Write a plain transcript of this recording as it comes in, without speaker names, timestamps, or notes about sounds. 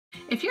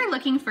If you're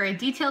looking for a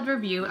detailed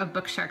review of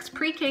Bookshark's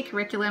pre-K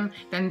curriculum,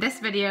 then this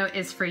video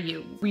is for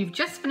you. We've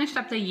just finished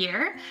up the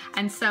year,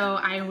 and so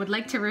I would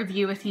like to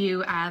review with you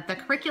the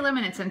curriculum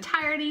in its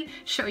entirety,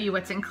 show you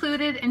what's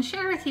included, and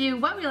share with you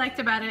what we liked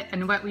about it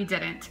and what we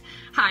didn't.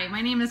 Hi,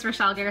 my name is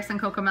Rochelle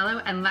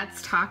Garrison-Cocomello, and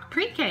let's talk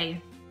pre-K.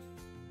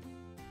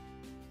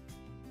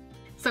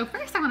 So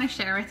first I want to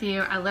share with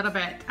you a little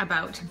bit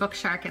about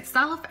Bookshark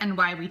itself and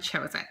why we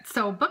chose it.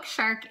 So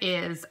Bookshark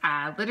is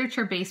a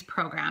literature-based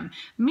program,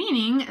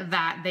 meaning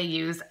that they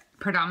use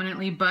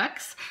predominantly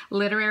books,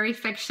 literary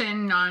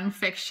fiction,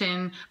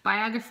 nonfiction,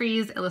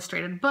 biographies,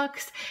 illustrated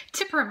books,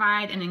 to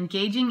provide an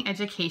engaging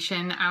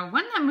education,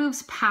 one that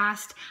moves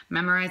past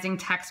memorizing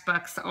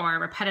textbooks or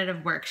repetitive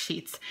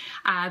worksheets.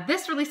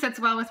 This really sits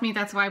well with me,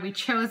 that's why we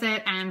chose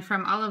it, and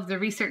from all of the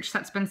research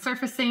that's been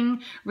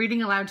surfacing,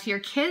 reading aloud to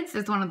your kids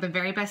is one of the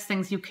very best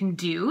things you can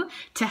do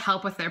to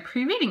help with their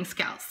pre-reading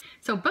skills.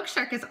 So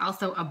Bookshark is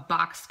also a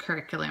boxed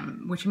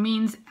curriculum, which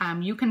means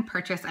you can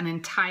purchase an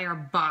entire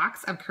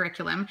box of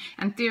curriculum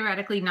and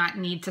theoretically not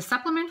need to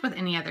supplement with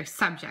any other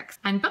subjects.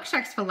 And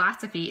Bookshark's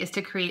philosophy is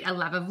to create a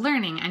love of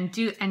learning, and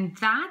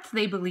that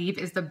they believe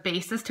is the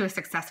basis to a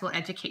successful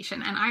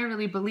education. And I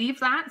really believe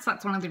that, so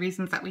that's one of the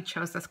reasons that we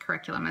chose this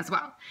curriculum as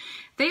well.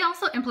 They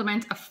also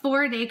implement a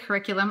 4-day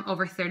curriculum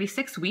over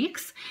 36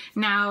 weeks.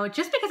 Now,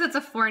 just because it's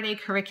a 4-day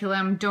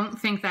curriculum, don't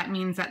think that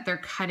means that they're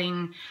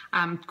cutting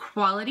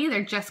quality,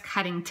 they're just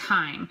cutting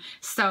time.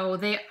 So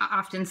they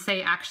often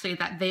say actually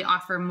that they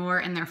offer more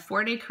in their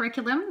 4-day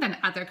curriculum than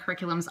other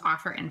curriculums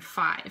offer in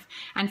 5.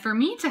 And for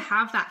me to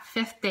have that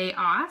 5th day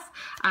off,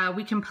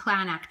 we can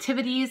plan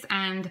activities,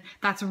 and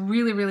that's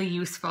really, really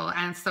useful.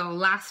 And so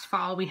last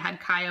fall we had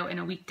Kaio in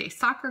a weekday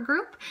soccer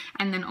group,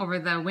 and then over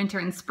the winter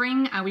and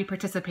spring we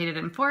participated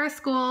in forest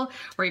school,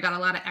 where you got a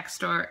lot of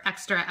extra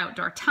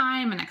outdoor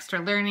time and extra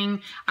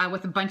learning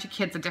with a bunch of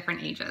kids of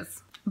different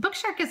ages.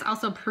 Bookshark is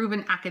also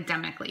proven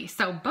academically.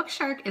 So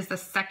Bookshark is the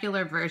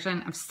secular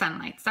version of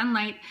Sunlight.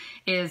 Sunlight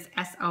is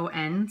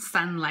S-O-N,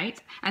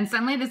 Sunlight, and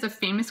Sunlight is a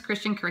famous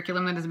Christian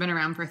curriculum that has been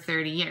around for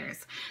 30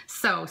 years.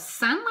 So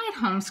Sunlight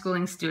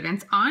homeschooling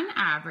students, on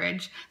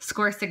average,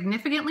 score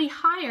significantly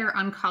higher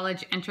on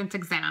college entrance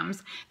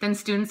exams than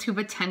students who've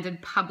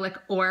attended public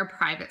or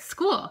private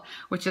school,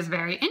 which is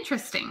very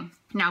interesting.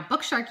 Now,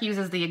 Bookshark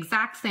uses the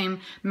exact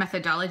same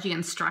methodology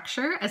and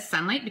structure as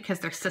Sunlight because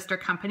they're sister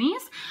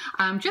companies,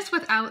 just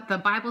without the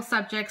Bible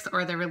subjects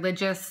or the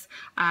religious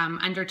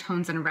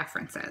undertones and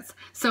references.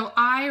 So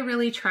I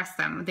really trust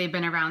them. They've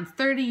been around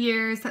 30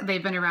 years.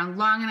 They've been around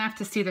long enough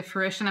to see the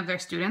fruition of their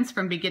students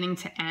from beginning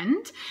to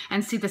end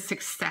and see the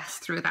success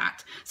through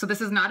that. So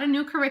this is not a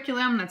new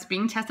curriculum that's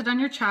being tested on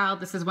your child.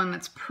 This is one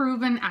that's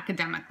proven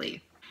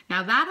academically.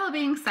 Now, that all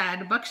being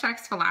said,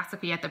 Bookshark's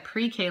philosophy at the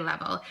pre-K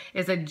level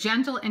is a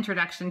gentle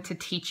introduction to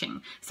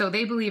teaching. So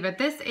they believe at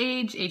this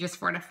age, ages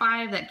 4 to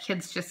 5, that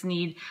kids just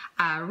need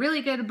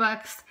really good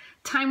books,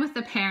 time with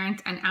the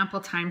parent, and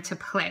ample time to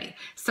play.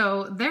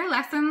 So their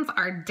lessons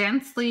are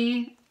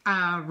densely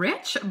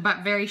rich,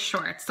 but very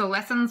short. So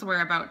lessons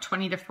were about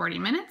 20 to 40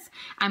 minutes,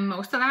 and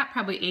most of that,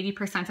 probably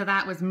 80% of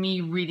that, was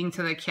me reading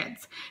to the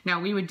kids. Now,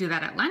 we would do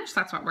that at lunch.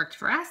 That's what worked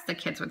for us. The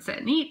kids would sit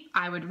and eat.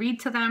 I would read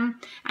to them.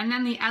 And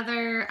then the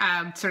other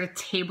sort of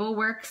table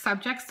work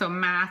subjects, so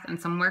math and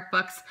some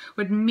workbooks,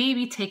 would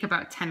maybe take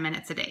about 10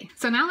 minutes a day.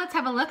 So now let's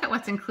have a look at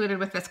what's included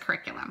with this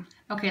curriculum.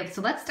 Okay,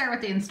 so let's start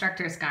with the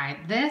instructor's guide.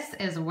 This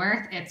is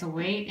worth its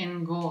weight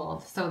in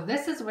gold. So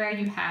this is where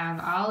you have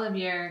all of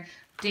your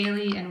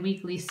daily and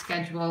weekly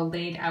schedule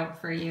laid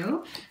out for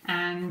you,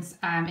 and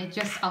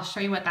I'll show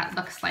you what that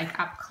looks like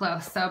up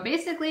close. So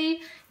basically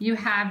you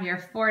have your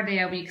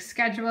 4-day-a-week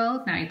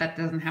schedule. Now that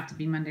doesn't have to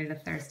be Monday to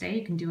Thursday,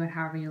 you can do it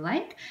however you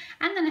like,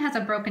 and then it has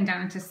it broken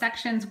down into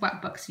sections,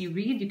 what books you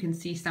read. You can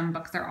see some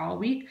books are all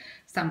week,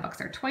 some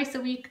books are twice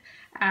a week,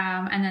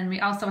 and then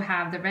we also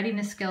have the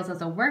readiness skills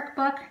as a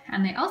workbook,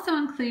 and they also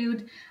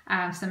include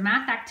some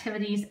math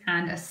activities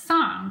and a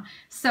song.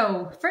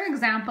 So for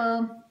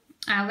example,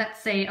 let's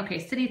say, okay,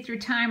 City Through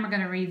Time, we're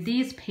going to read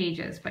these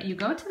pages, but you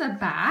go to the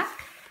back,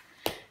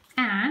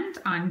 and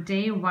on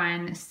day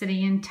 1,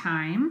 City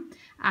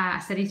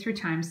Through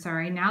Time,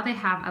 sorry, now they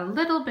have a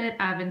little bit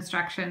of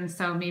instructions,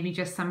 so maybe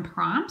just some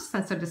prompts,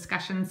 so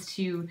discussions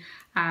to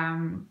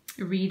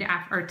read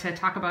after, or to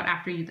talk about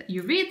after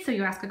you read. So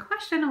you ask a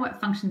question on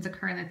what functions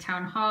occur in the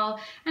town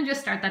hall, and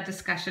just start that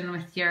discussion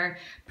with your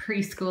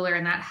preschooler,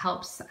 and that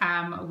helps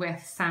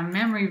with some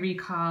memory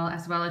recall,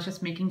 as well as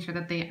just making sure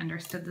that they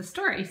understood the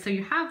story. So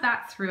you have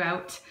that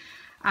throughout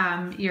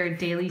your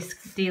daily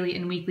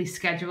and weekly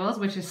schedules,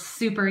 which is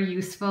super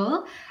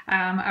useful.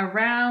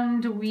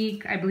 Around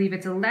week, I believe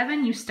it's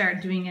 11, you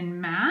start doing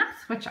in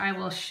math, which I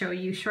will show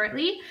you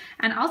shortly.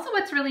 And also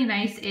what's really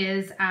nice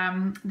is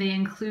they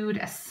include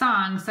a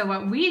song. So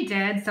what we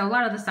did, so a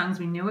lot of the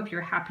songs we knew, if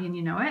you're happy and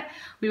you know it,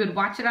 we would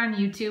watch it on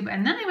YouTube,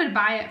 and then I would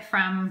buy it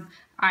from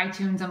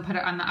iTunes and put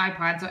it on the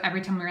iPod. So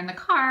every time we were in the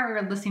car, we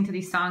were listening to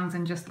these songs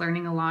and just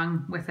learning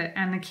along with it.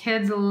 And the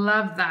kids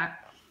loved that.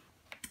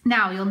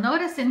 Now you'll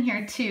notice in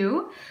here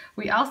too,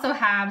 we also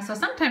have, so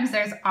sometimes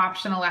there's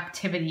optional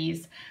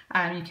activities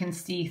you can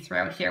see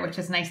throughout here, which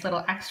is nice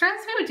little extras.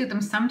 We would do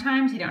them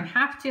sometimes, you don't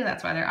have to,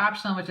 that's why they're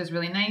optional, which is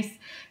really nice.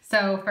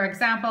 So for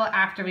example,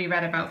 after we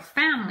read about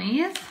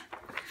families,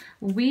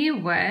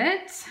 we'll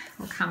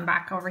come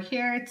back over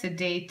here to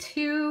day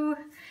 2,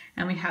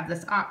 and we have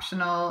this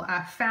optional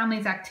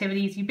families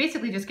activities. You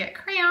basically just get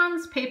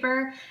crayons,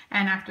 paper,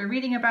 and after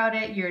reading about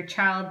it,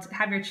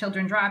 have your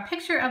children draw a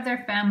picture of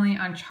their family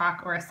on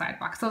chalk or a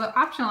sidewalk. So the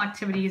optional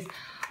activities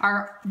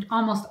are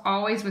almost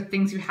always with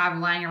things you have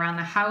lying around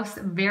the house.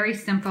 Very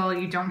simple.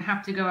 You don't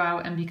have to go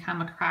out and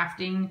become a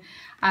crafting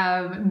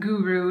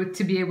guru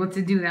to be able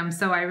to do them.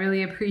 So I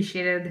really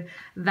appreciated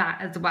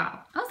that as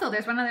well. Also,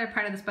 there's one other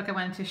part of this book I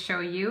wanted to show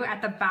you.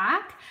 At the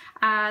back,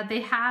 they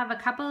have a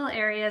couple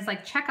areas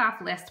like check-off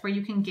lists where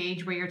you can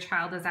gauge where your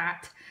child is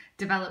at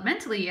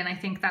developmentally, and I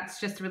think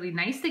that's just really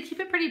nice. They keep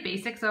it pretty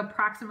basic, so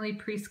approximately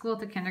preschool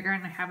to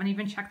kindergarten. I haven't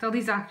even checked all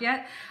these off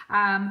yet,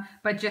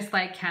 but just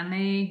like, can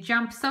they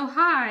jump so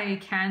high?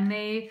 Can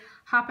they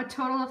hop a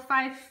total of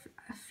 5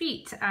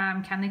 feet?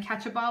 Can they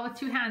catch a ball with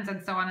 2 hands,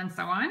 and so on and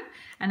so on.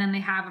 And then they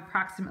have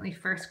approximately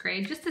 1st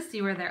grade just to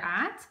see where they're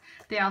at.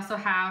 They also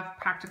have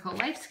practical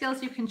life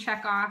skills you can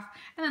check off,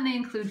 and then they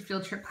include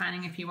field trip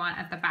planning if you want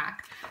at the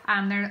back.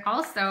 There's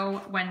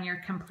also, when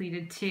you're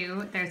completed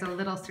too, there's a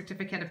little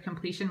certificate of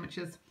completion, which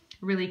is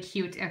really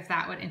cute. If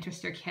that would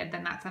interest your kid,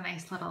 then that's a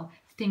nice little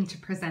thing to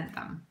present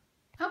them.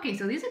 Okay,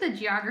 so these are the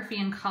geography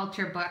and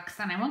culture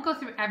books, and I won't go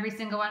through every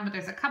single one, but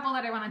there's a couple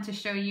that I wanted to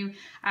show you.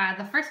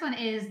 The first one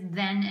is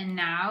Then and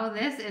Now.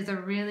 This is a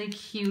really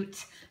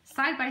cute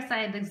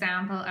side-by-side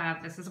example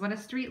of this is what a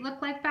street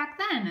looked like back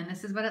then, and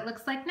this is what it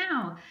looks like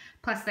now.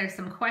 Plus there's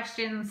some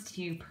questions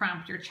to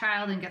prompt your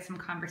child and get some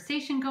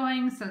conversation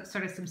going, so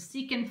sort of some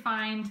seek and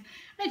find.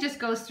 And it just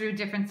goes through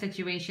different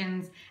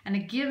situations, and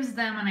it gives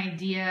them an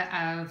idea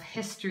of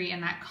history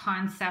and that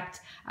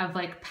concept of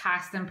like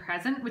past and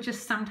present, which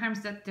is sometimes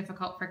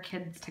difficult for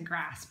kids to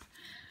grasp.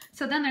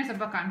 So then there's a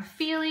book on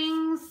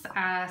feelings,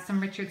 some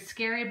Richard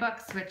Scarry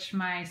books, which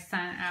my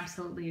son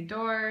absolutely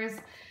adores.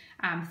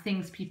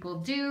 Things People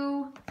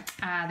Do.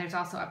 There's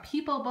also a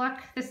people book.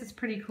 This is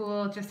pretty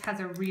cool. Just has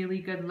a really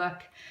good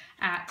look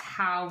at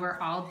how we're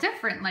all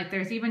different. Like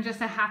there's even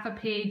just a half a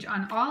page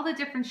on all the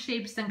different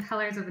shapes and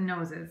colors of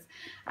noses.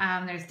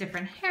 There's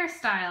different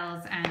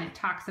hairstyles, and it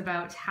talks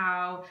about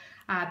how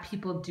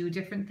people do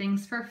different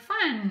things for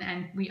fun,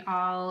 and we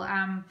all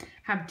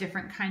have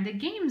different kind of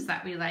games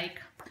that we like,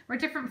 or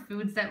different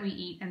foods that we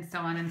eat, and so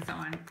on and so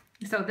on.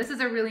 So this is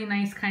a really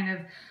nice kind of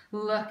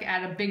look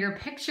at a bigger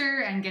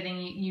picture and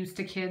getting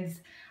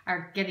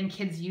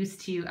kids used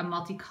to a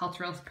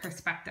multicultural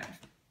perspective.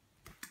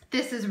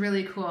 This is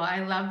really cool. I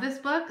love this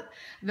book,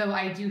 though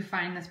I do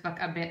find this book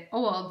a bit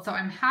old. So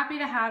I'm happy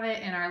to have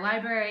it in our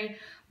library,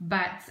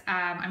 but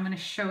I'm going to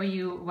show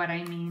you what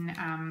I mean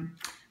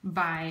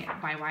by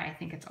why I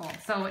think it's old.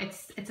 So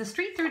it's a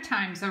street through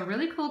time, so a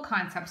really cool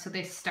concept. So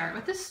they start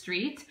with the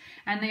street,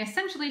 and they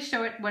essentially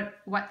show it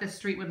what the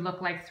street would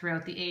look like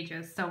throughout the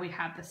ages. So we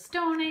have the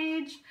Stone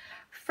Age,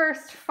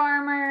 first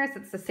farmers,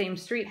 it's the same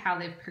street, how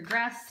they've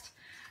progressed.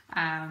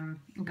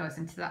 It goes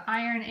into the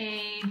Iron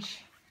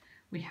Age.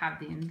 We have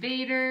the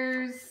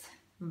invaders,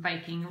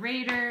 Viking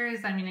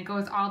raiders. I mean, it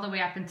goes all the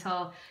way up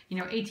until,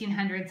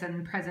 1800s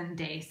and present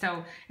day.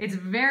 So it's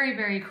very,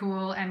 very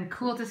cool, and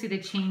cool to see the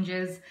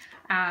changes.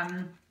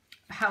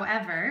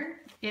 However,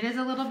 it is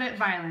a little bit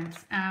violent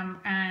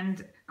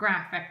and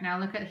graphic. Now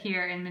look at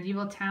here in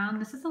medieval town,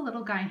 this is a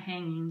little guy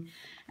hanging,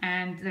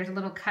 and there's a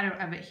little cutout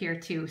of it here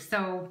too.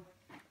 So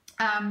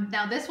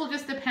now this will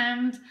just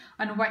depend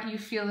on what you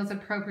feel is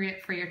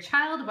appropriate for your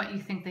child, what you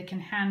think they can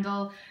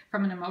handle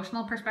from an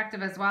emotional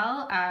perspective as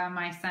well.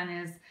 My son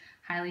is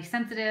highly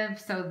sensitive,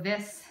 so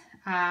this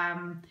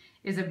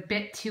is a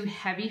bit too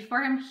heavy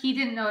for him. He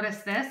didn't notice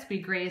this, we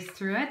grazed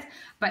through it,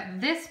 but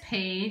this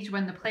page,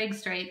 when the plague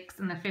strikes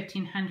in the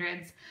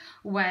 1500s,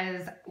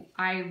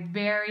 I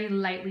very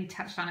lightly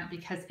touched on it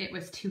because it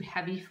was too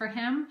heavy for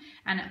him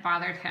and it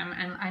bothered him.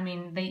 And I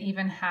mean, they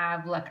even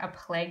have like a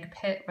plague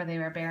pit where they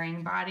were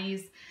burying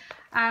bodies.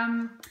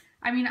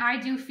 I mean, I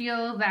do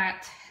feel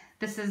that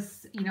this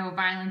is,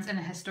 violence in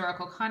a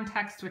historical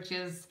context, which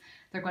is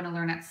they're going to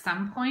learn at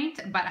some point,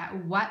 but at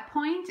what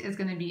point is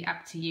going to be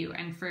up to you.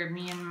 And for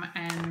me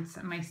and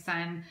my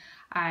son,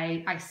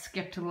 I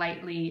skipped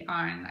lightly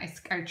on,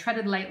 I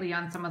treaded lightly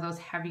on some of those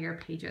heavier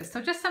pages. So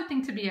just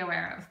something to be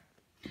aware of.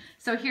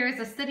 So here's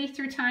a city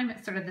through time.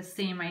 It's sort of the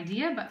same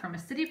idea, but from a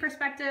city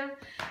perspective.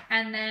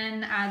 And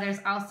then there's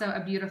also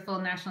a beautiful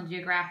National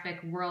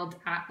Geographic World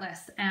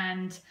Atlas.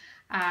 And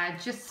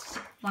just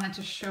wanted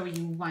to show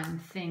you one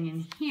thing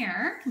in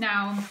here.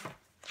 Now,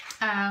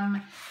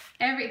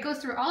 it goes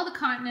through all the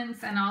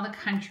continents and all the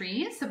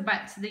countries,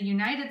 but the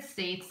United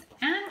States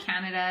and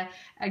Canada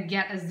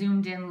get a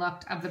zoomed in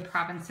look of the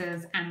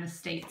provinces and the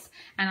states.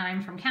 And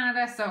I'm from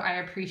Canada, so I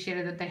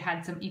appreciated that they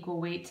had some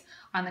equal weight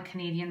on the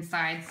Canadian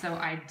side, so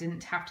I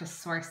didn't have to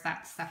source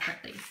that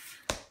separately.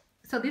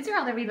 So these are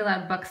all the Read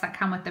Aloud books that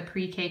come with the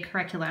pre-K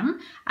curriculum.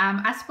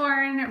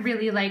 Usborne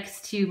really likes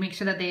to make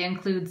sure that they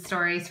include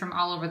stories from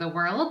all over the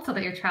world so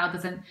that your child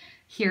doesn't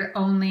hear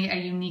only a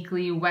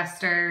uniquely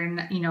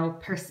Western,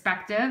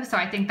 perspective. So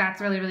I think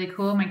that's really, really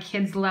cool. My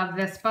kids love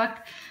this book.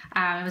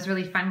 It was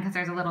really fun because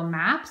there's a little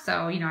map.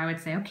 So, I would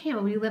say, okay,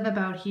 well, we live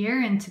about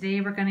here, and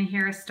today we're going to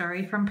hear a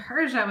story from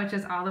Persia, which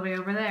is all the way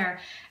over there.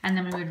 And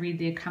then we would read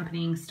the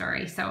accompanying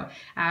story. So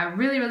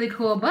really, really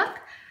cool book.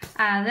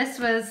 This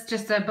was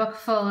just a book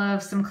full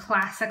of some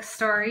classic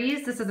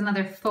stories. This is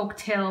another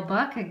folktale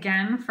book,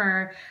 again,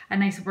 for a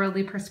nice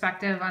worldly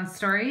perspective on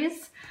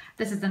stories.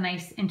 This is a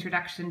nice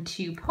introduction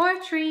to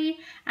poetry.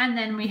 And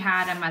then we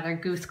had a Mother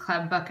Goose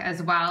Club book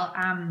as well.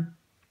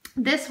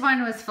 This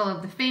one was full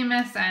of the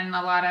famous and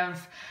a lot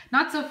of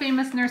not so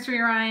famous nursery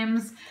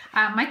rhymes.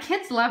 My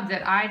kids loved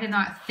it. I did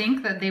not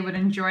think that they would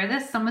enjoy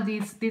this. Some of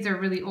these are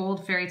really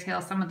old fairy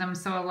tales. Some of them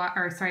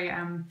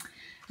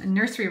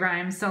nursery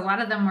rhymes. So a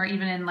lot of them were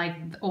even in like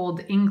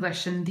old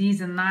English and these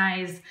and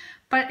thys,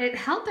 but it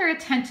held their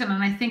attention.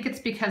 And I think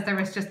it's because there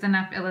was just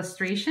enough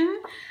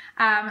illustration.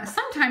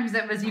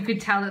 Sometimes you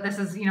could tell that this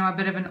is, a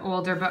bit of an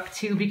older book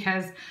too,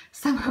 because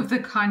some of the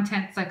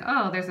content's like,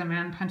 oh, there's a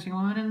man punching a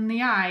woman in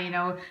the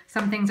eye.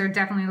 Some things are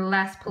definitely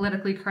less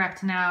politically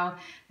correct now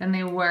than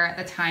they were at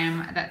the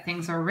time that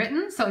things were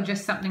written. So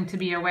just something to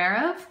be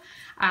aware of.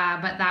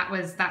 But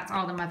that's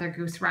all the Mother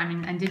Goose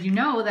rhyming. And did you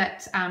know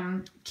that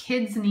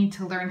kids need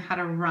to learn how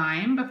to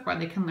rhyme before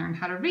they can learn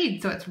how to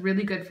read? So it's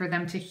really good for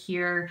them to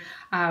hear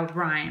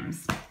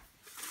rhymes.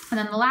 And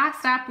then the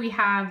last up we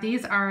have,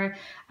 these are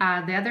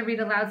the other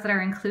Read-Alouds that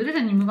are included,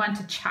 and you move on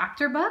to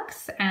chapter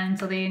books. And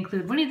so they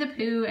include Winnie the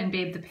Pooh and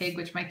Babe the Pig,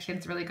 which my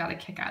kids really got a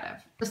kick out of.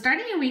 So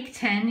starting in week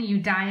 10, you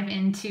dive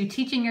into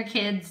teaching your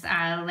kids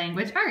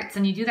language arts,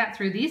 and you do that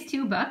through these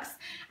two books.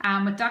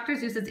 With Dr.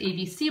 Seuss's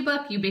ABC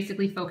book, you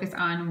basically focus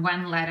on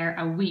one letter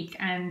a week.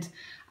 And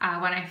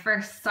when I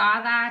first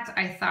saw that,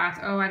 I thought,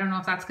 oh, I don't know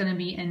if that's going to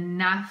be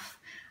enough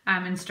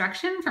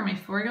instruction for my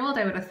 4-year-old.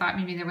 I would have thought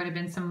maybe there would have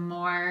been some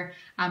more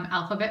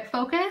alphabet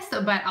focus,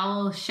 but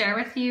I'll share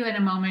with you in a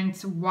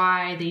moment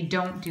why they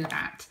don't do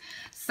that.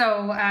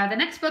 So the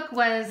next book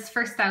was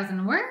First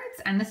 1,000 Words,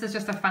 and this is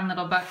just a fun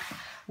little book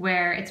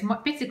where it's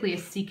basically a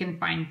seek and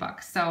find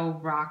book. So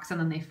rocks, and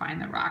then they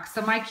find the rocks.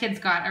 So my kids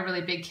got a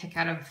really big kick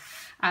out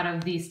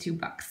of these two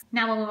books.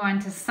 Now we'll move on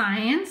to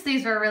science.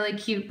 These are really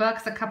cute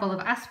books, a couple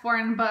of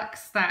Usborne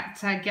books that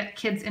get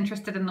kids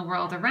interested in the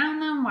world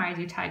around them. Why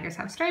do tigers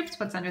have stripes?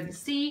 What's under the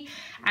sea?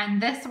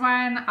 And this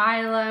one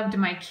I loved,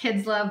 my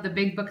kids loved, the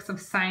big books of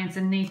science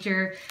and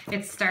nature.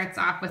 It starts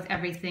off with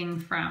everything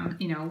from,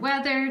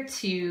 weather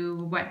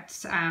to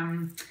what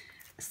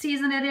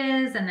season it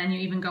is, and then you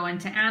even go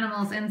into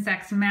animals,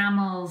 insects,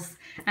 mammals,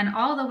 and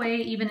all the way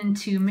even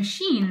into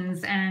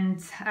machines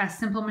and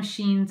simple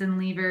machines and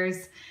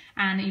levers,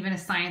 and even a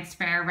science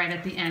fair right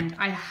at the end.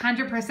 I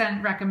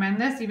 100%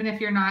 recommend this, even if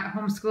you're not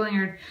homeschooling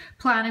or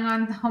planning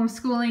on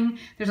homeschooling.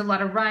 There's a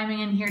lot of rhyming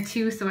in here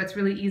too, so it's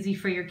really easy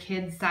for your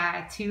kids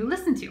to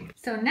listen to.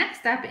 So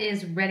next up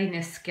is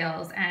readiness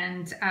skills,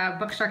 and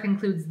Bookshark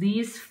includes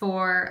these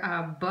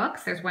 4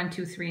 books. There's 1,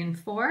 2, 3, and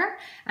 4,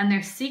 and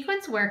they're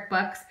sequence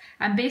workbooks,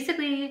 and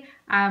basically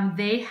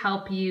they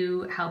help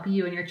you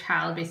and your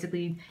child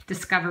basically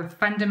discover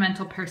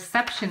fundamental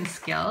perception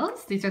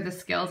skills. These are the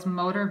skills: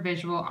 motor,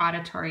 visual,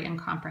 auditory, and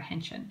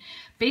comprehension.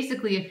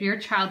 Basically, if your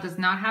child does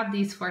not have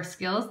these 4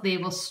 skills, they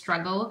will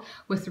struggle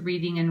with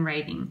reading and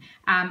writing,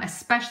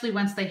 especially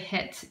once they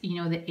hit,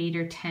 the 8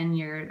 or 10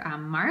 year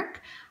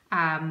mark.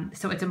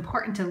 So it's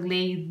important to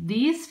lay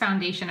these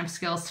foundation of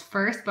skills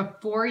first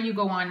before you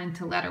go on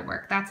into letter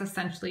work. That's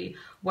essentially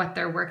what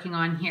they're working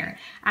on here.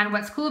 And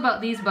what's cool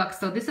about these books,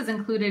 so this is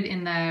included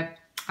in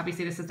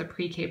obviously this is the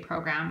pre-K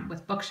program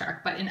with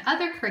Bookshark, but in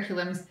other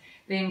curriculums,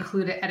 they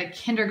include it at a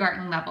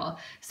kindergarten level.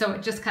 So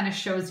it just kind of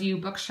shows you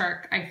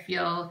Bookshark, I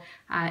feel,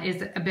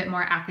 is a bit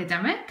more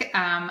academic,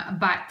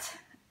 but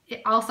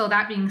also,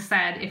 that being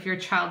said, if your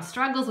child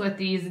struggles with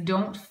these,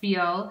 don't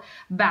feel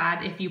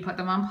bad if you put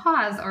them on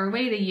pause or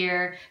wait a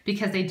year,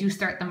 because they do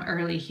start them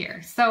early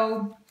here.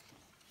 So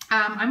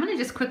I'm going to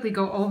just quickly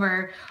go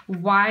over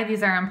why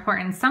these are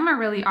important. Some are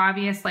really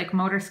obvious, like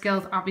motor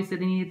skills. Obviously,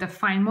 they need to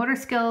find motor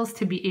skills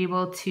to be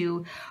able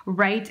to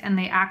write, and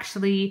they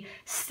actually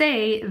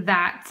say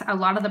that a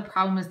lot of the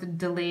problem is the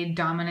delayed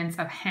dominance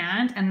of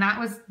hand, and that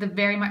was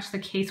very much the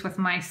case with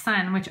my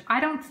son, which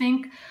I don't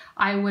think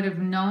I would have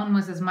known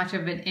was as much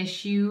of an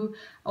issue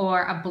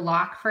or a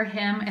block for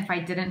him if I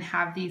didn't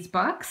have these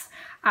books.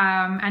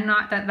 And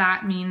not that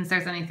that means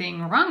there's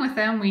anything wrong with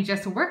them, we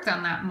just worked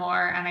on that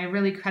more, and I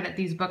really credit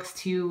these books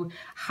to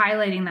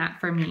highlighting that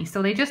for me.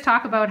 So they just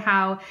talk about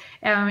how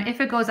if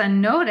it goes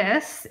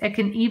unnoticed, it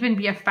can even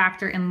be a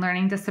factor in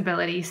learning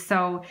disability,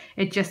 so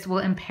it just will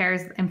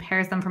impairs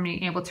them from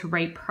being able to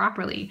write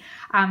properly.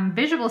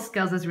 Visual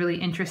skills is really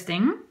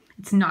interesting.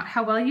 It's not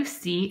how well you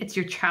see, it's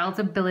your child's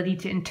ability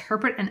to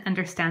interpret and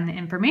understand the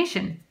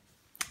information.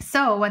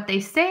 So what they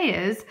say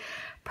is,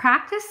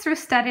 Practice through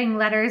studying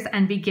letters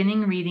and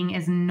beginning reading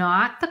is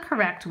not the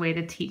correct way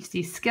to teach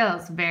these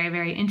skills. Very,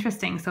 very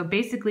interesting. So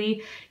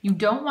basically, you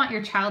don't want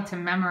your child to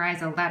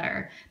memorize a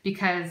letter,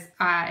 because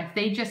if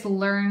they just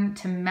learn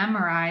to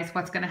memorize,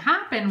 what's going to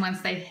happen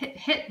once they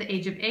hit the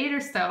age of 8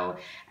 or so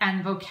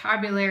and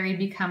vocabulary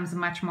becomes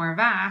much more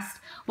vast,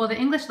 well, the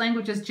English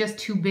language is just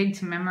too big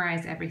to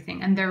memorize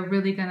everything, and they're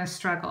really going to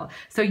struggle.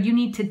 So you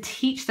need to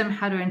teach them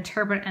how to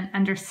interpret and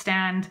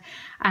understand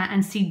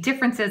and see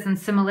differences and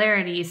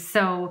similarities.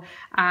 So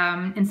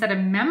instead of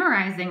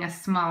memorizing a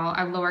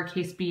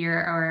lowercase b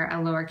or a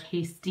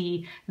lowercase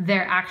d,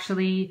 they're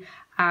actually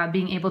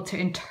being able to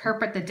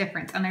interpret the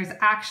difference. And there's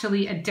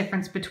actually a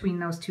difference between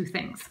those two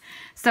things.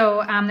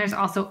 So there's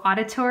also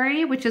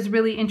auditory, which is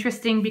really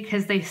interesting,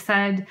 because they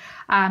said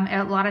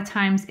a lot of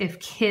times if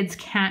kids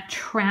can't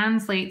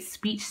translate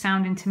speech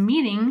sound into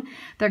meaning,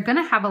 they're going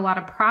to have a lot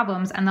of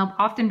problems, and they'll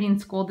often be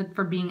scolded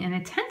for being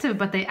inattentive,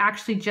 but they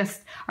actually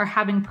just are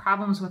having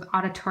problems with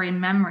auditory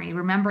memory,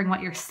 remembering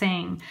what you're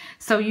saying.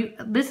 So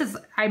this is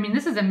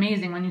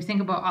amazing when you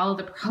think about all of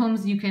the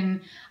problems you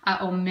can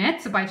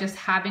omit by just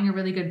having a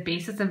really good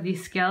basis of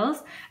these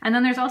skills. And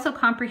then there's also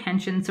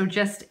comprehension, so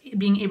just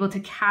being able to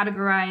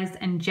categorize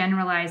and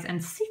generalize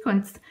and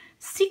sequentialize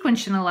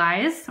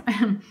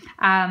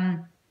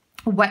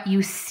what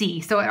you see.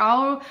 So it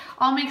all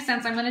makes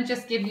sense. I'm going to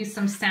just give you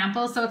some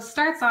samples. So it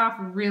starts off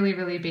really,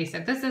 really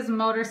basic. This is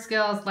motor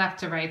skills left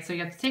to right. So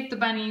you have to take the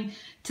bunny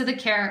to the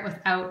carrot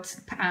without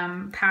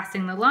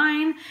passing the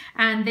line,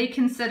 and they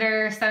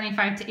consider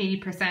 75 to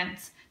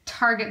 80%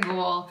 target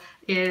goal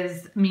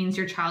means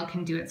your child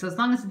can do it. So as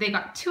long as they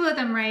got 2 of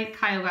them right,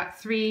 Kyle got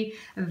 3,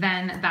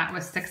 then that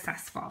was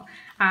successful.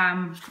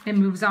 It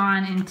moves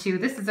on into,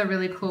 this is a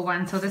really cool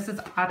one. So this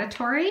is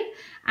auditory,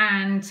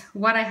 and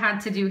what I had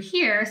to do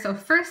here, so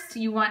first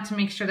you want to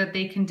make sure that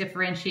they can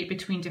differentiate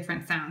between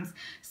different sounds.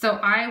 So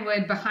I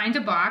would, behind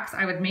a box,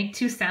 I would make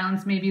 2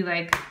 sounds, maybe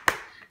like,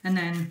 and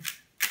then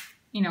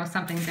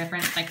something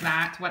different like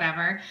that,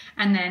 whatever.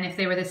 And then if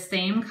they were the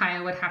same,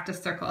 Kyle would have to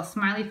circle a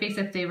smiley face.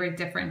 If they were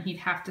different, he'd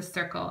have to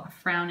circle a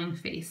frowning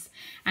face,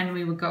 and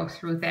we would go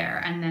through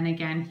there. And then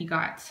again, he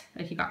got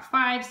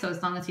 5. So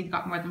as long as he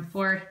got more than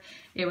 4,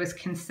 it was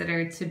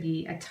considered to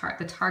be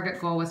the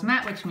target goal was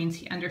met, which means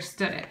he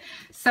understood it.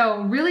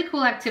 So really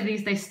cool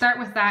activities. They start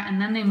with that, and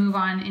then they move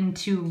on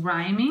into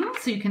rhyming.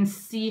 So you can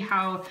see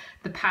how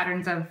the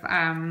patterns of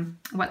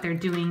what they're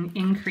doing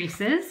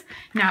increases.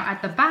 Now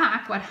at the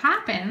back, what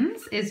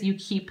happens is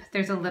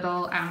there's a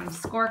little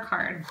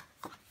scorecard.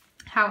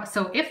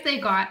 So if they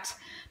got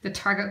the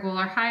target goal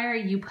or higher,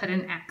 you put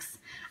an X.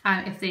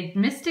 If they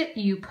missed it,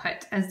 you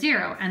put a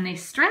 0. And they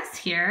stress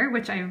here,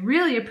 which I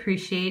really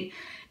appreciate,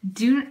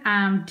 do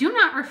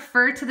not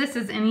refer to this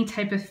as any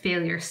type of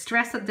failure.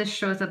 Stress that this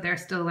shows that they're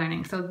still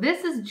learning. So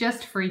this is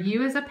just for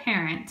you as a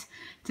parent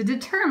to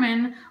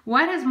determine,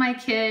 what is my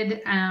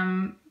kid,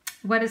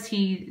 what is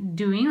he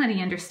doing that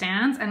he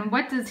understands, and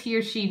what does he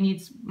or she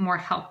needs more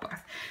help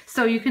with.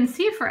 So you can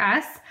see for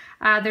us,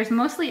 there's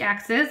mostly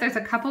X's. There's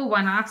a couple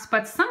one-offs,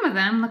 but some of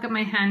them, look at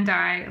my hand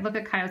die, look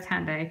at Kyle's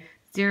hand die,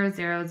 0,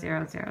 0,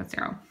 0, 0,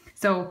 0.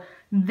 So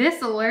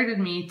this alerted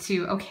me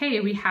to, okay,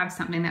 we have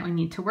something that we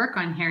need to work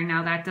on here.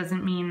 Now that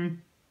doesn't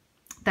mean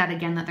that,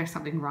 again, that there's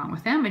something wrong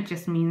with him. It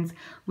just means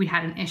we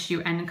had an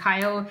issue, and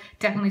Kyle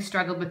definitely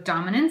struggled with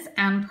dominance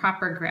and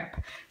proper grip.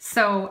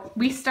 So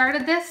we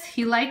started this,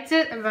 he liked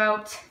it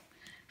about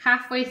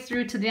halfway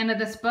through to the end of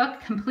this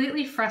book,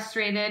 completely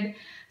frustrated.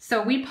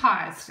 So we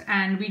paused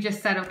and we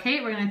just said,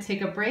 okay, we're going to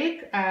take a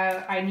break.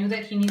 I knew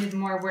that he needed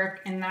more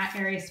work in that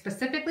area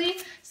specifically.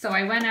 So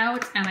I went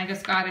out and I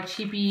just got a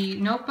cheapy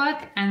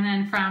notebook, and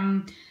then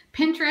from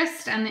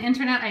Pinterest and the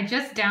internet, I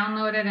just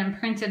downloaded and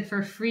printed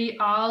for free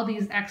all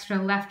these extra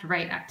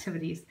left-right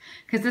activities,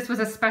 because this was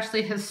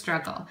especially his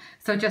struggle.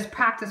 So just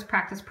practice,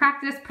 practice,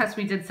 practice. Plus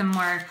we did some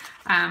more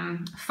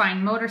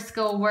fine motor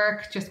skill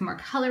work, just more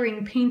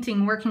coloring,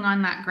 painting, working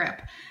on that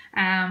grip.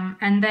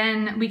 And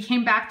then we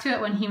came back to it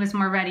when he was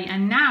more ready,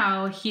 and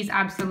now he's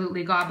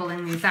absolutely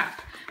gobbling these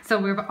up. So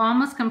we've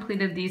almost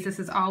completed these. This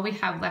is all we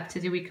have left to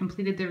do. We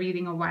completed the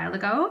reading a while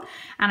ago,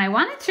 and I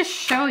wanted to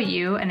show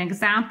you an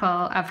example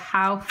of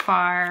how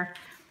far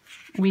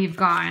we've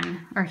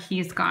gone, or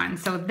he's gone.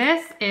 So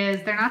this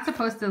is, they're not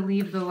supposed to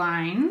leave the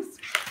lines,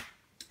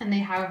 and they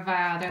have,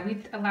 they're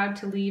allowed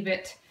to leave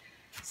it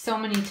so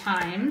many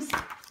times,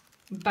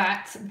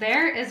 but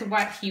there is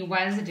what he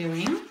was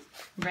doing,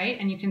 right?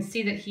 And you can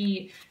see that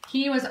he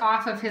was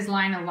off of his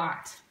line a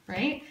lot,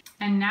 right?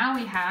 And now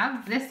we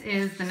have, this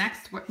is the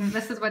next,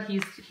 this is what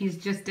he's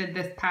just did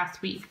this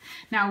past week.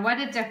 Now, what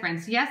a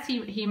difference. Yes,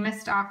 he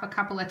missed off a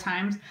couple of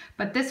times,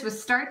 but this was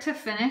start to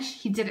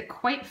finish. He did it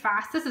quite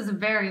fast. This is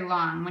very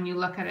long when you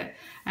look at it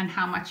and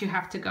how much you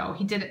have to go.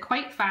 He did it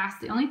quite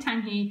fast. The only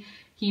time he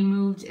he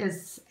moved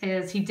is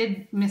he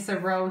did miss a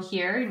row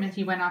here.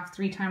 He went off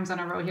 3 times on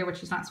a row here, which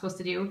he's not supposed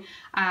to do.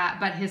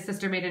 But his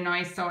sister made a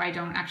noise, so I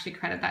don't actually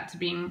credit that to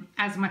being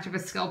as much of a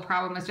skill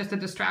problem as just a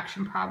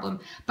distraction problem.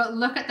 But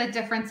look at the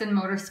difference in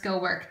motor skill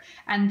work.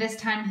 And this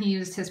time he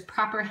used his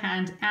proper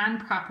hand and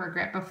proper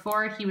grip.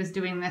 Before he was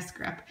doing this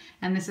grip,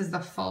 and this is the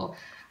full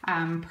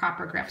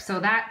proper grip. So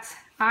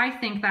I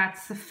think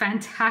that's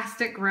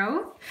fantastic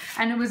growth,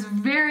 and it was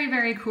very,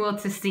 very cool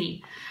to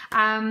see.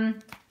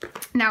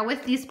 Now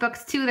with these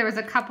books too, there was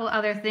a couple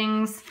other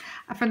things.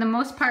 For the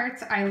most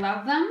part, I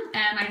love them,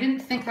 and I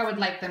didn't think I would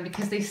like them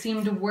because they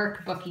seemed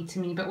workbooky to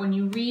me. But when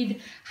you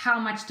read how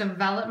much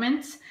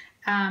development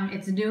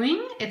it's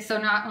doing, so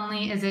not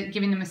only is it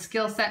giving them a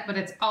skill set, but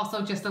it's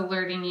also just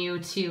alerting you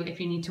to if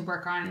you need to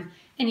work on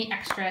any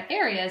extra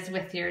areas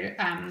with your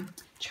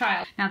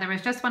child. Now there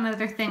was just one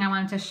other thing I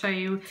wanted to show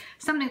you.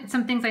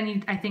 Some things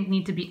I think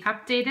need to be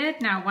updated.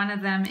 Now one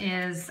of them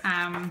is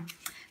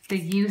the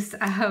use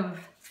of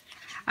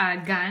a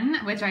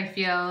gun, which I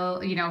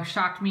feel,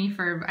 shocked me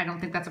for, I don't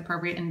think that's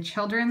appropriate in a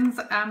children's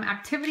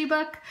activity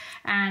book.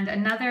 And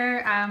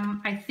another,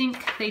 I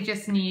think they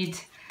just need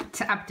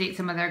to update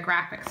some of their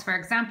graphics. For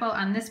example,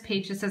 on this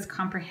page it says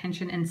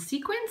comprehension and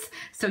sequence.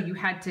 So you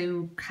had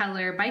to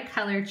color by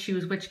color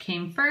choose which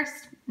came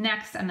first,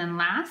 next, and then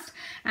last.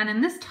 And in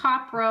this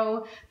top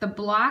row, the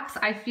blocks,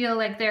 I feel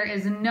like there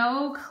is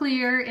no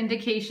clear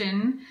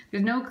indication,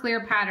 there's no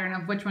clear pattern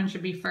of which one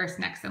should be first,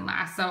 next, and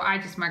last. So I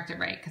just marked it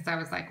right because I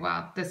was like,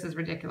 well, this is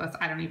ridiculous.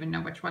 I don't even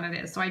know which one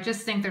it is. So I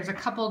just think there's a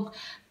couple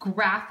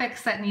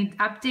graphics that need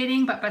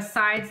updating, but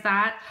besides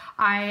that,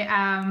 I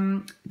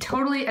am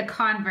totally a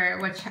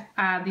convert, which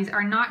these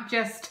are not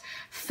just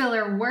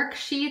filler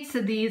worksheets.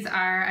 These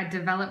are a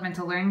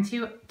developmental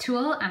learning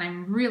tool, and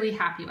I'm really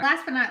happy with it.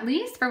 Last but not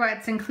least, for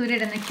what's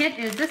included in the kit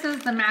this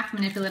is the math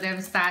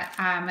manipulatives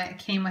that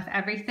came with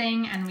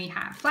everything, and we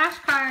have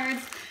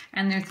flashcards,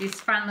 and there's these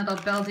fun little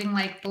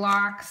building-like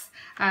blocks,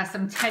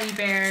 some teddy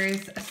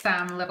bears,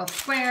 some little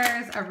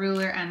squares, a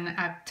ruler, and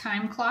a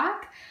time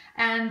clock.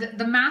 And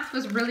the math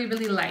was really,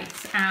 really light.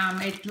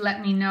 It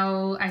let me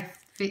know,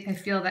 I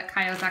feel that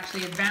Kaio's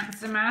actually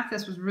advanced in math.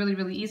 This was really,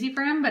 really easy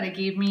for him, but it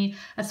gave me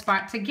a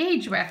spot to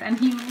gauge with, and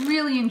he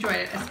really enjoyed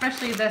it,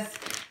 especially this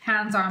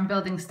hands-on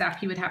building stuff.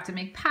 He would have to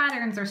make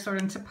patterns or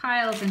sort into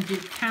piles and do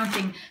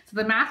counting. So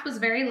the math was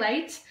very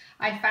light,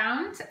 I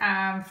found,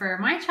 for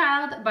my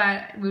child,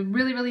 but it was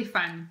really, really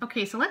fun.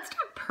 Okay, so let's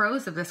talk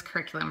pros of this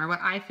curriculum, or what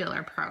I feel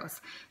are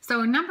pros.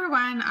 So number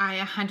one, I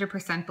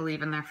 100%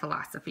 believe in their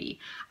philosophy.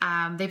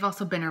 They've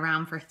also been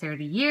around for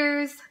 30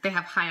 years. They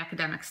have high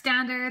academic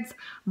standards,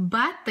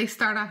 but they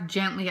start off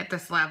gently at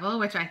this level,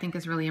 which I think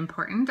is really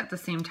important at the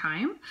same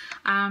time.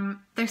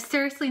 There's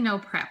seriously no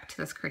prep to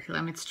this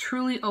curriculum. It's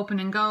truly open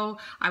and go.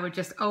 I would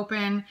just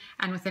open,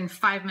 and within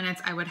 5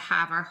 minutes, I would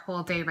have our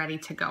whole day ready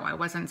to go. I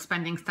wasn't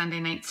spending Sunday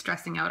nights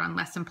stressing out on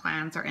lesson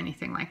plans or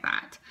anything like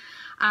that.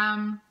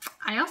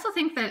 I also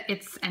think that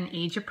it's an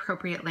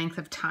age-appropriate length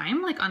of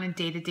time, like on a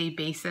day-to-day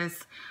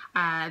basis.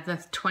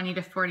 The 20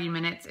 to 40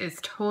 minutes is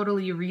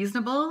totally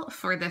reasonable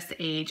for this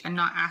age, and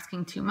not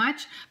asking too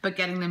much, but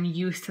getting them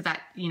used to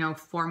that,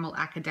 formal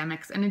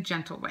academics in a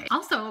gentle way.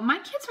 Also, my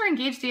kids were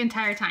engaged the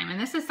entire time, and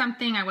this is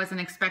something I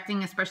wasn't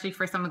expecting, especially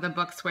for some of the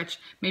books which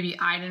maybe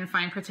I didn't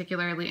find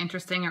particularly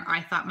interesting or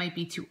I thought might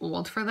be too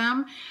old for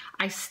them.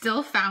 I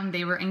still found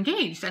they were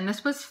engaged, and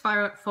this was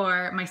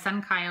for my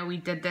son Kaio. We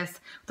did this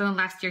within the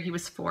last year. He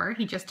was 4.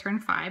 He just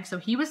turned 5, so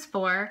he was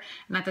 4,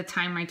 and at the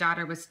time my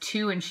daughter was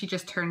 2, and she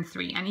just turned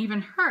 3. And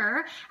even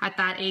her, at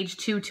that age,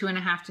 2,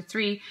 2.5 to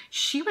 3,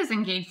 she was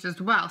engaged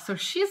as well. So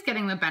she's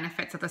getting the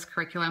benefits of this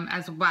curriculum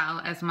as well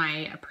as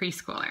my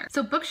preschooler.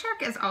 So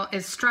Bookshark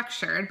is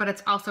structured, but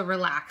it's also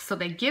relaxed. So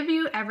they give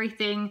you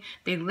everything.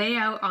 They lay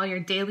out all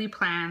your daily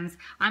plans.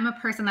 I'm a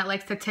person that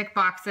likes to tick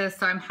boxes,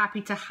 so I'm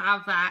happy to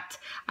have that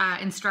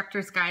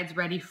instructor's guides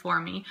ready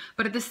for me.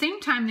 But at the same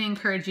time, they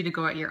encourage you to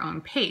go at your own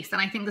pace. And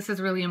I think this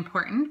is really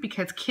important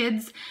because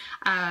kids,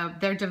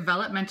 their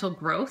developmental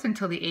growth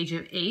until the age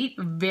of 8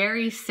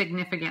 varies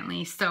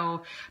significantly.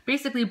 So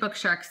basically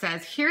Bookshark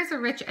says, here's a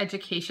rich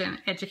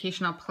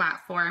educational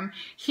platform.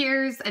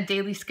 Here's a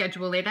daily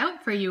schedule laid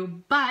out for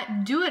you, but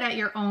do it at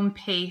your own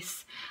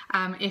pace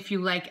if you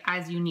like,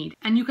 as you need.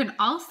 And you can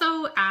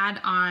also add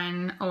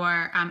on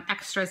or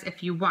extras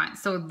if you want.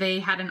 So they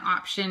had an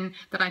option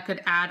that I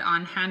could add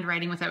on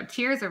handwriting without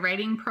tears, a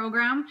writing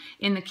program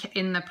in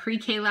the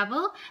pre-K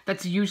level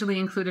that's usually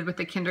included with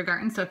the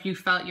kindergarten. So if you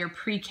felt your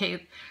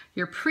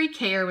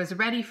pre-Ker was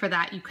ready for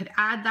that, you could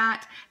add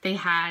that. They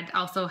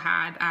also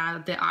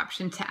had the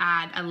option to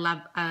add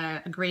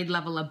a grade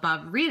level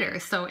above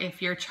readers. So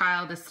if your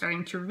child is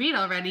starting to read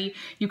already,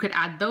 you could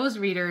add those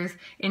readers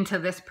into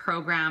this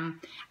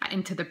program,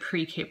 into the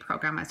pre-K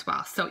program as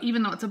well. So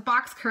even though it's a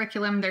box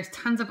curriculum, there's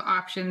tons of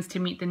options to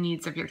meet the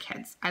needs of your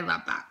kids. I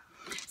love that.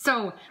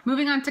 So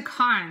moving on to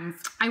cons,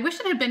 I wish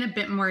it had been a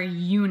bit more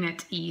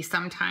unit-y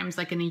sometimes,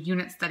 like in a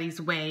unit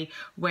studies way,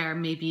 where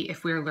maybe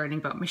if we were learning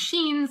about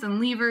machines and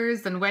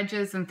levers and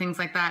wedges and things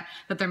like that,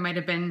 that there might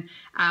have been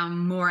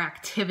more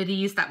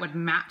activities that would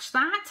match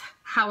that.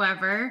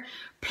 However,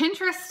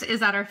 Pinterest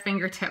is at our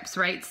fingertips,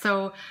 right?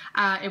 So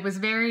it was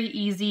very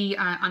easy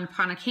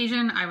upon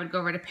occasion. I would go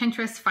over to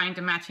Pinterest, find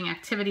a matching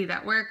activity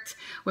that worked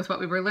with what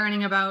we were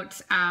learning about,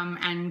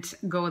 and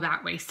go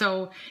that way.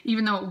 So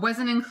even though it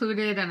wasn't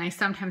included, and I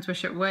sometimes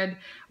wish it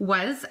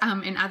was,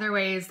 in other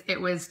ways,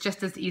 it was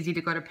just as easy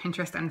to go to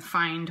Pinterest and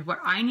find what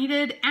I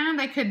needed, and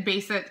I could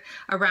base it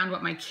around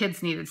what my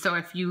kids needed. So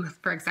if you,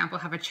 for example,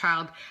 have a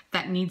child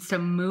that needs to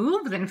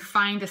move, then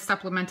find a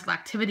supplemental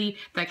activity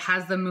that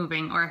has them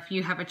moving. Or if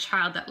you have a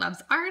child that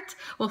loves art,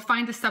 we'll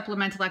find a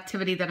supplemental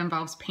activity that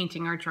involves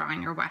painting or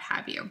drawing or what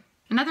have you.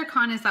 Another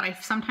con is that I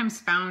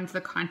sometimes found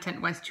the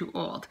content was too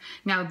old.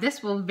 Now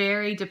this will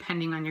vary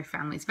depending on your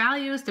family's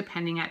values,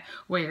 depending at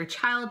where your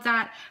child's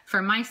at.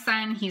 For my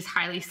son, he's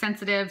highly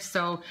sensitive,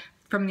 so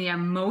from the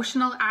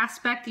emotional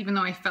aspect, even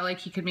though I felt like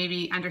he could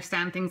maybe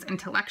understand things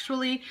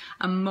intellectually,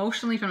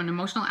 emotionally, from an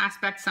emotional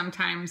aspect,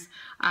 sometimes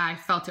I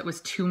felt it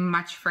was too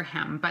much for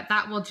him. But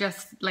that will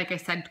just, like I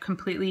said,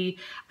 completely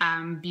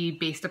be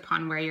based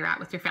upon where you're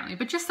at with your family,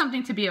 but just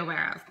something to be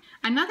aware of.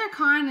 Another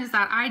con is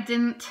that I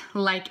didn't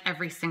like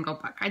every single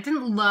book. I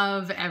didn't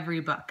love every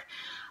book.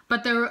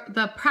 But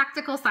the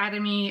practical side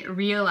of me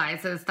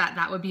realizes that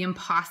that would be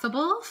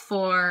impossible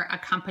for a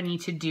company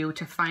to do,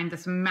 to find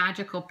this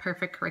magical,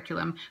 perfect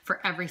curriculum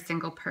for every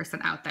single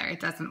person out there. It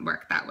doesn't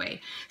work that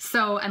way.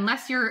 So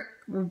unless you're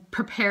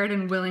prepared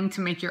and willing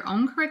to make your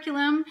own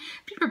curriculum,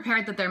 be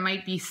prepared that there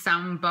might be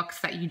some books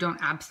that you don't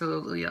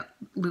absolutely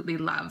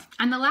love.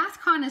 And the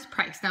last con is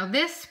price. Now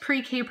this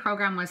pre-K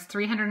program was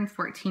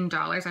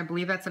 $314. I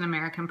believe that's an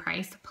American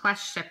price,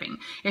 plus shipping.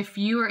 If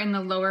you are in the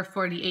lower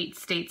 48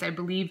 states, I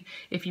believe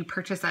if you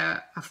purchase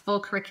a full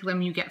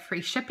curriculum, you get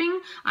free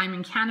shipping. I'm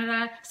in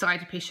Canada, so I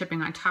had to pay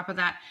shipping on top of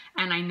that.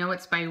 And I know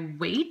it's by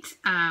weight.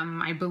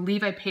 I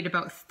believe I paid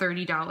about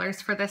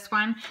 $30 for this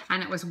one,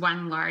 and it was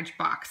one large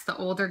box. The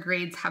older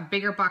grades have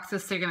bigger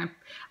boxes, so you're gonna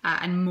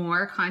and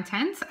more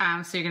content,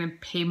 so you're gonna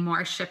pay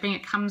more shipping.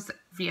 It comes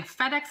via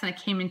FedEx, and it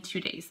came in 2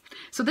 days.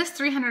 So this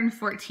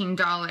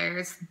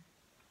 $314,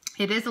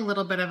 it is a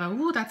little bit of a,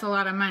 ooh, that's a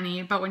lot of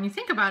money, but when you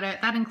think about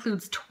it, that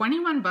includes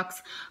 21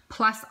 books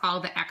plus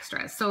all the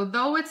extras. So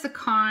though it's a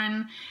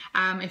con,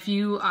 if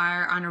you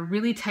are on a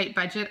really tight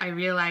budget, I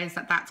realize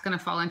that that's gonna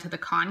fall into the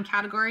con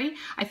category.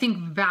 I think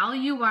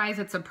value-wise,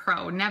 it's a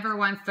pro. Never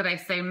once did I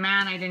say,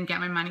 man, I didn't get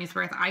my money's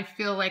worth. I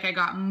feel like I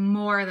got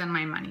more than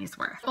my money's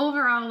worth.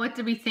 Overall, what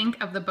did we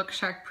think of the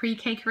Bookshark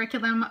pre-K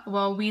curriculum?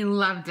 Well, we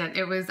loved it.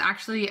 It was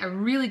actually a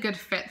really good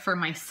fit for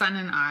my son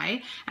and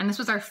I, and this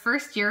was our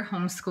first year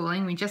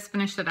homeschooling. We just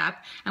finished it up,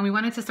 and we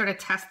wanted to sort of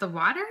test the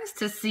waters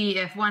to see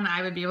if, one,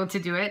 I would be able to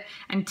do it,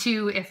 and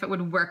two, if it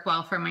would work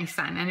well for my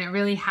son, and it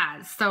really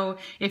has. So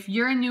if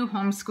you're a new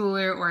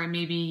homeschooler, or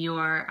maybe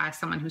you're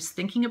someone who's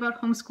thinking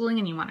about homeschooling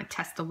and you want to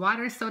test the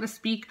waters, so to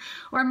speak,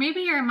 or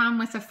maybe you're a mom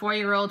with a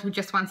 4-year-old who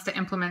just wants to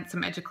implement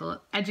some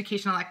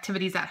educational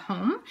activities at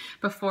home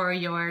before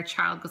your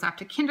child goes off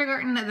to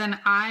kindergarten, then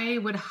I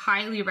would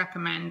highly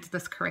recommend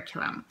this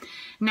curriculum.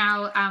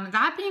 Now,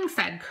 that being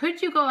said,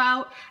 could you go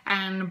out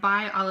and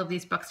buy all of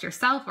these books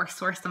yourself or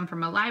source them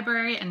from a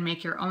library and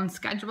make your own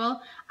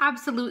schedule?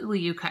 Absolutely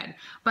you could,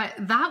 but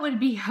that would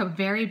be a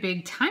very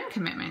big time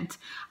commitment.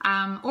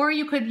 Or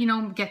you could,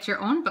 get your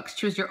own books,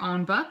 choose your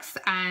own books,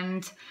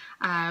 and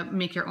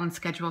make your own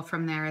schedule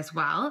from there as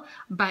well.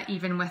 But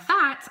even with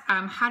that,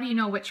 how do you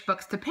know which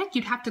books to pick?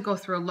 You'd have to go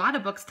through a lot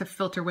of books to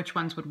filter which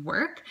ones would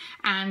work.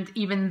 And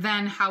even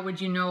then, how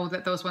would you know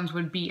that those ones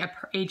would be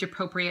age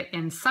appropriate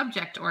in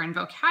subject or in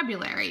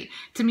vocabulary?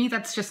 To me,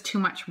 that's just too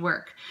much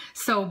work.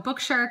 So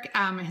Bookshark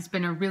has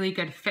been a really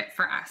good fit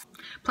for us.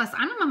 Plus,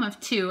 I'm a mom of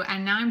 2,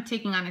 and now I'm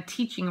taking on a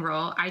teaching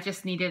role. I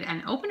just needed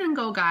an open and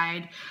go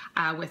guide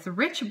with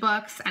rich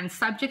books and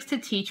subjects to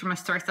teach from a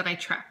source that I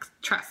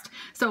trust.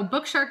 So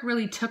Bookshark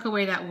really took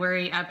away that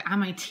worry of,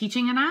 am I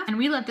teaching enough? And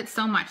we loved it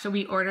so much, so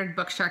we ordered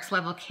Bookshark's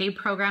Level K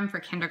program for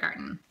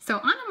kindergarten. So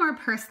on a more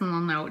personal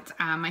note,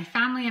 my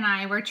family and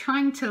I were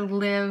trying to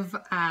live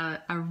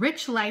a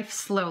rich life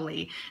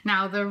slowly.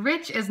 Now, the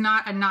rich is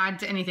not a nod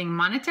to anything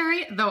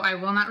monetary, though I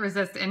will not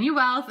resist any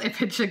wealth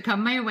if it should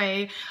come my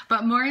way,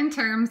 but more in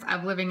terms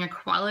of living a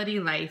quality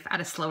life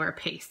at a slower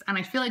pace. And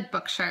I feel like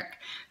Bookshark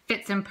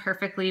fits in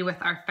perfectly with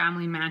our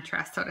family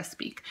mantra, so to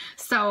speak.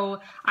 So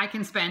I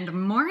can spend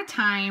more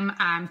time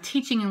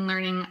teaching and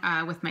learning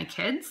with my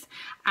kids,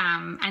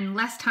 and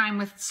less time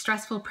with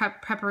stressful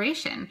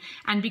preparation.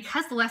 And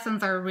because the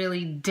lessons are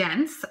really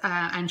dense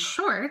and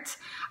short,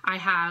 I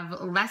have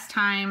less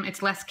time,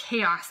 it's less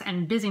chaos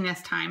and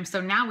busyness time.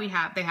 So now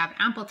they have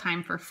ample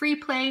time for free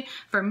play,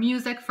 for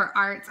music, for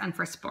arts, and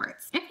for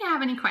sports. If you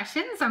have any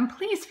questions,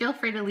 please feel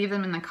free to leave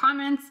them in the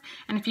comments.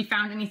 And if you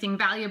found anything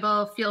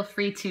valuable, feel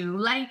free to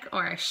like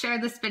or share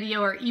this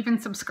video or even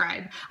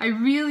subscribe. I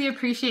really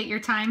appreciate your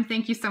time.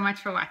 Thank you so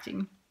much for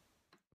watching.